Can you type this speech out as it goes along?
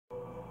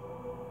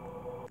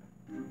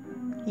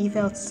He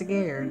felt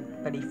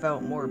scared, but he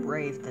felt more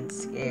brave than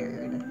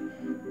scared.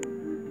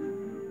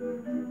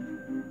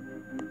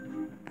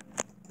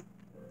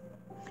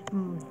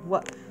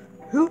 What?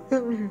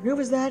 Who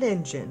was that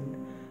engine?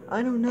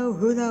 I don't know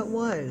who that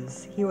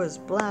was. He was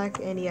black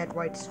and he had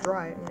white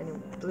stripe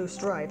and blue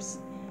stripes.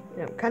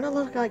 You know, kind of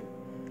looked like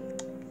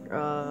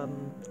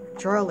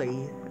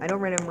Charlie. I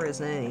don't remember his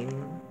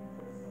name.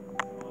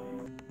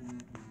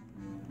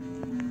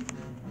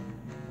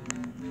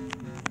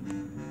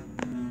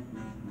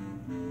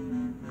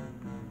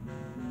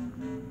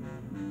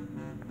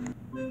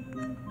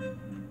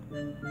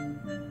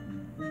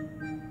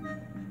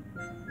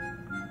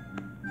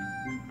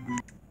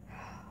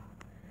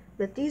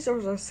 The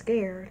Diesels are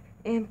scared,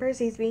 and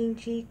Percy's being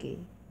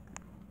cheeky.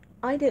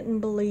 I didn't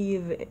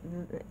believe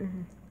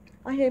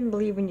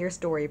in your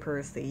story,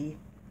 Percy.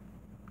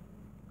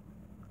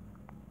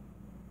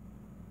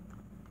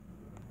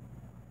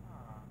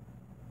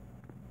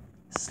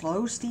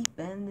 Slow, steep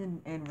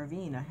bend and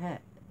ravine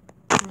ahead.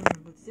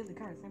 But silly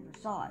cars never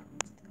saw it.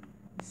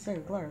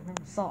 Silly cars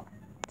never saw it.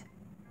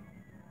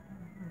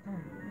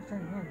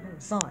 Never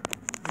saw it.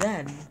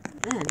 Then,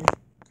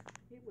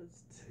 it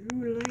was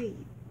too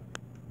late.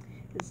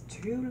 It's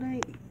too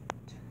late.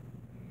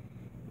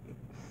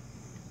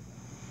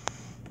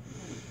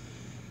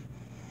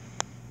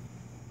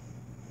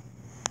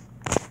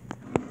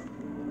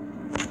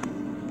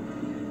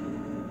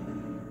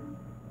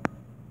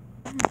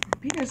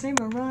 Peter Sam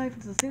arrived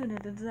at the scene of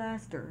the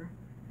disaster.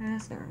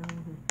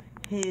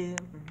 His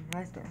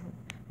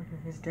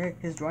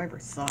driver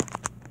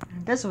sucked.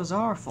 This was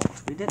our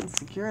fault. We didn't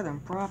secure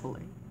them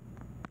properly.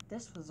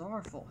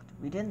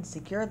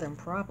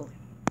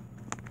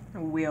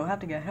 We'll have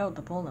to get help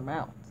to pull them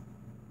out.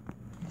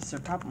 Sir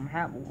Topham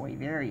Hatt will be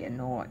very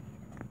annoyed.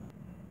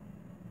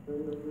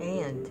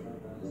 And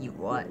he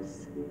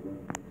was.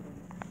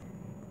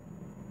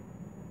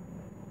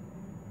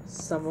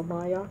 Some of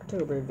my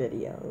October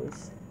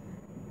videos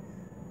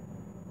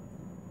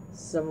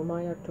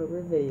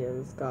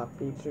got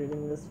featured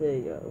in this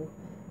video.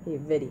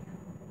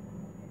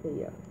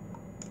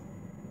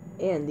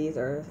 And these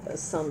are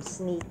some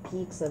sneak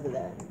peeks of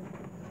them.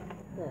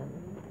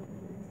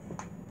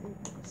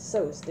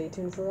 So stay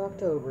tuned for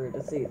October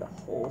to see the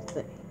whole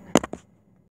thing.